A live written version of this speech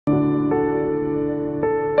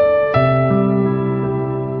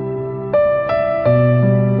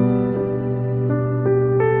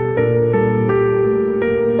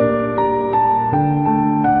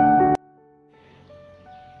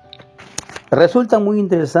Resultan muy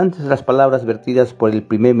interesantes las palabras vertidas por el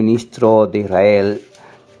primer ministro de Israel,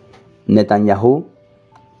 Netanyahu,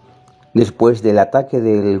 después del ataque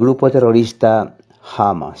del grupo terrorista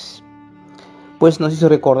HAMAS. Pues nos hizo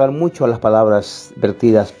recordar mucho las palabras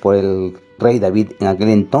vertidas por el rey David en aquel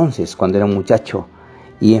entonces, cuando era un muchacho,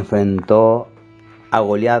 y enfrentó a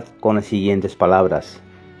Goliat con las siguientes palabras.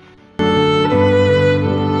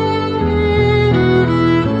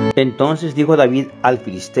 Entonces dijo David al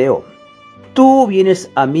filisteo: Tú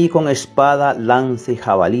vienes a mí con espada, lanza y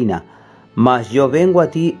jabalina, mas yo vengo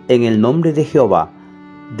a ti en el nombre de Jehová,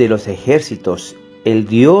 de los ejércitos, el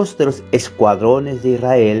Dios de los escuadrones de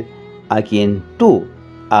Israel, a quien tú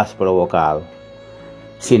has provocado.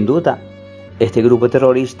 Sin duda, este grupo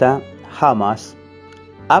terrorista, HAMAS,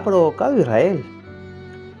 ha provocado a Israel.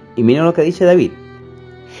 Y miren lo que dice David: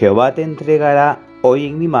 Jehová te entregará hoy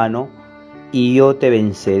en mi mano, y yo te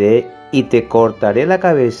venceré, y te cortaré la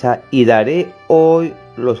cabeza, y daré hoy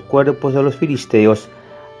los cuerpos de los filisteos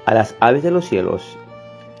a las aves de los cielos,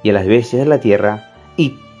 y a las bestias de la tierra,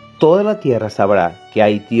 y toda la tierra sabrá que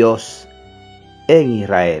hay Dios en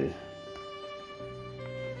Israel.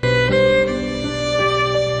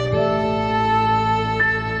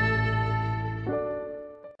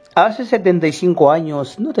 Hace 75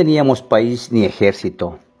 años no teníamos país ni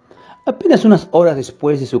ejército. Apenas unas horas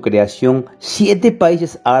después de su creación, 7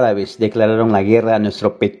 países árabes declararon la guerra a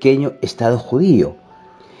nuestro pequeño Estado judío.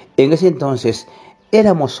 En ese entonces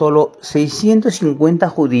éramos solo 650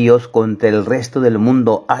 judíos contra el resto del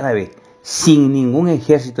mundo árabe, sin ningún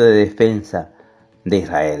ejército de defensa de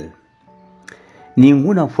Israel.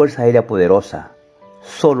 Ninguna fuerza aérea poderosa,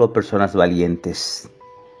 solo personas valientes.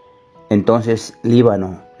 Entonces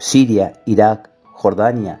Líbano, Siria, Irak,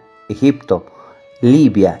 Jordania, Egipto,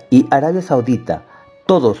 Libia y Arabia Saudita,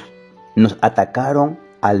 todos nos atacaron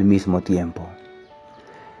al mismo tiempo.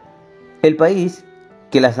 El país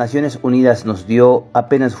que las Naciones Unidas nos dio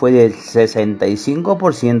apenas fue del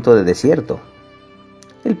 65% de desierto.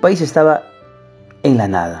 El país estaba en la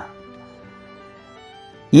nada.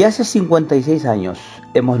 Y hace 56 años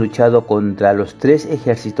hemos luchado contra los 3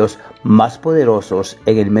 ejércitos más poderosos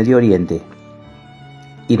en el Medio Oriente.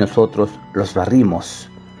 Y nosotros los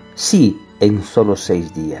barrimos, sí, en solo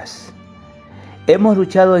 6 días. Hemos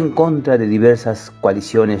luchado en contra de diversas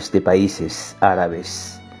coaliciones de países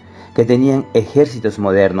árabes que tenían ejércitos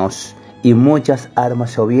modernos y muchas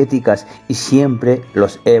armas soviéticas, y siempre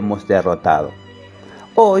los hemos derrotado.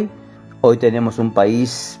 Hoy tenemos un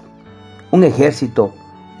país, un ejército,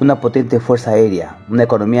 una potente fuerza aérea, una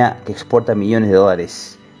economía que exporta millones de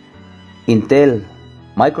dólares. Intel,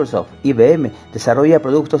 Microsoft, IBM desarrolla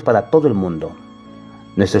productos para todo el mundo.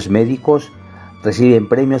 Nuestros médicos reciben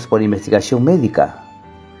premios por investigación médica.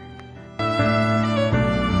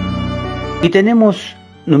 Y tenemos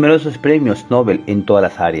numerosos premios Nobel en todas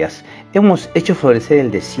las áreas. Hemos hecho florecer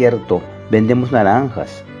el desierto, vendemos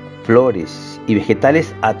naranjas, flores y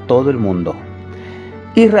vegetales a todo el mundo.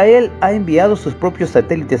 Israel ha enviado sus propios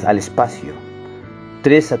satélites al espacio,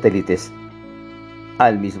 3 satélites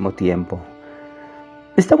al mismo tiempo.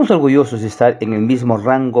 Estamos orgullosos de estar en el mismo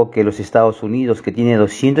rango que los Estados Unidos, que tiene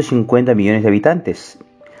 250 millones de habitantes,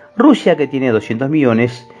 Rusia, que tiene 200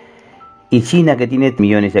 millones, y China, que tiene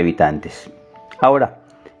millones de habitantes. Ahora,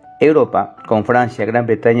 Europa, con Francia, Gran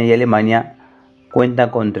Bretaña y Alemania,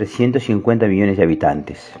 cuenta con 350 millones de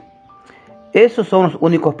habitantes. Esos son los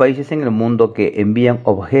únicos países en el mundo que envían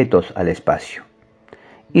objetos al espacio.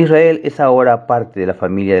 Israel es ahora parte de la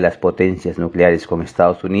familia de las potencias nucleares, con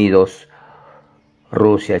Estados Unidos,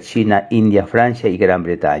 Rusia, China, India, Francia y Gran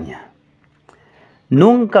Bretaña.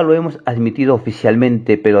 Nunca lo hemos admitido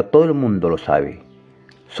oficialmente, pero todo el mundo lo sabe.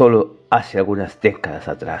 Solo hace algunas décadas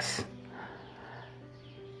atrás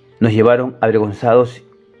nos llevaron avergonzados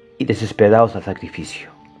y desesperados al sacrificio.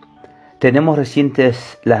 Tenemos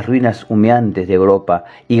recientes las ruinas humeantes de Europa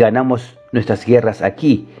y ganamos nuestras guerras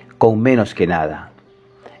aquí con menos que nada.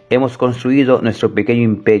 Hemos construido nuestro pequeño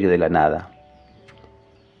imperio de la nada.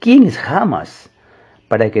 ¿Quién es HAMAS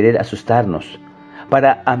para querer asustarnos,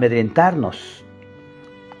 para amedrentarnos?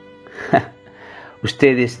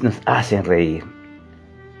 Ustedes nos hacen reír.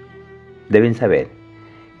 Deben saber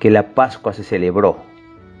que la Pascua se celebró.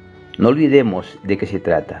 No olvidemos de qué se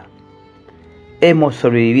trata. Hemos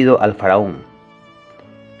sobrevivido al faraón.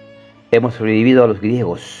 Hemos sobrevivido a los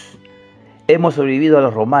griegos. Hemos sobrevivido a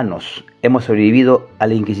los romanos. Hemos sobrevivido a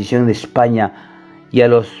la Inquisición de España y a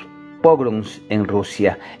los pogroms en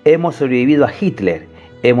Rusia. Hemos sobrevivido a Hitler.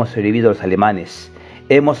 Hemos sobrevivido a los alemanes.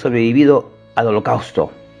 Hemos sobrevivido al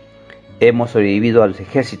Holocausto. Hemos sobrevivido a los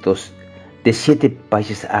ejércitos de 7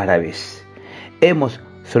 países árabes. Hemos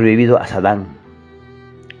sobrevivido a Saddam.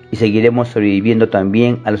 y seguiremos sobreviviendo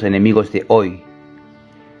también a los enemigos de hoy.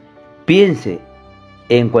 Piense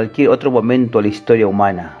en cualquier otro momento de la historia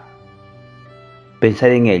humana.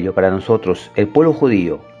 Pensar en ello, para nosotros, el pueblo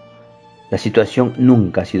judío, la situación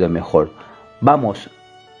nunca ha sido mejor. Vamos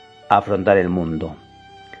a afrontar el mundo.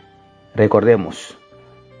 Recordemos,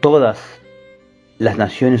 todas las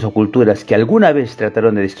naciones o culturas que alguna vez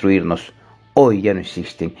trataron de destruirnos, hoy ya no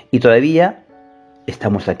existen y todavía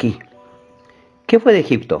estamos aquí. ¿Qué fue de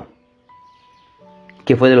Egipto?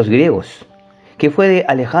 ¿Qué fue de los griegos? ¿Qué fue de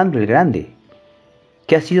Alejandro el Grande?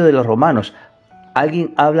 ¿Qué ha sido de los romanos?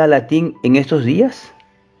 ¿Alguien habla latín en estos días?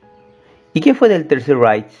 ¿Y qué fue del Tercer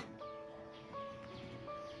Reich?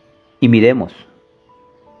 Y miremos,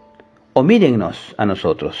 o mírennos a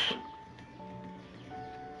nosotros,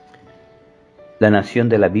 la nación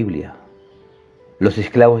de la Biblia, los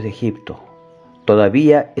esclavos de Egipto.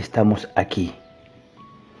 Todavía estamos aquí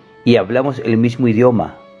y hablamos el mismo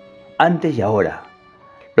idioma, antes y ahora.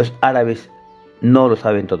 Los árabes no lo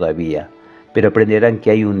saben todavía, pero aprenderán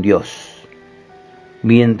que hay un Dios.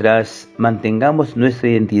 Mientras mantengamos nuestra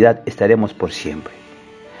identidad, estaremos por siempre.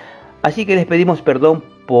 Así que les pedimos perdón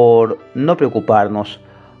por no preocuparnos,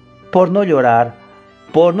 por no llorar,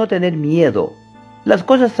 por no tener miedo. Las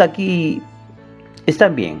cosas aquí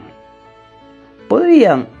están bien.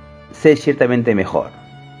 Podrían ser ciertamente mejor.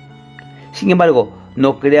 Sin embargo,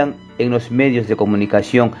 no crean en los medios de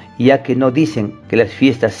comunicación, ya que no dicen que las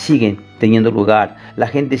fiestas siguen teniendo lugar, la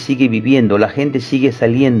gente sigue viviendo, la gente sigue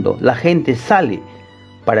saliendo, la gente sale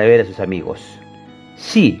para ver a sus amigos.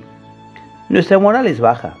 Sí, nuestra moral es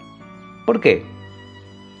baja. ¿Por qué?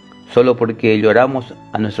 ¿Solo porque lloramos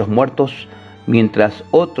a nuestros muertos mientras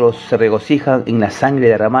otros se regocijan en la sangre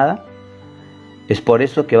derramada? Es por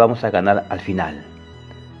eso que vamos a ganar al final.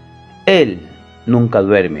 Él nunca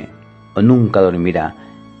duerme o nunca dormirá.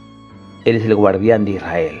 Él es el guardián de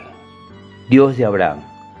Israel, Dios de Abraham,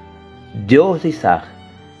 Dios de Isaac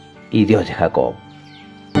y Dios de Jacob.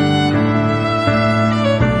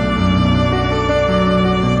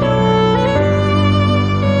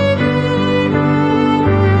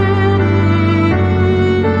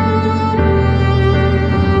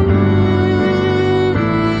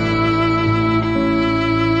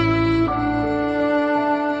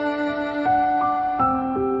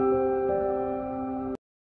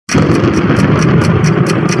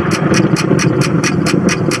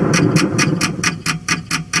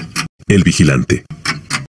 El vigilante.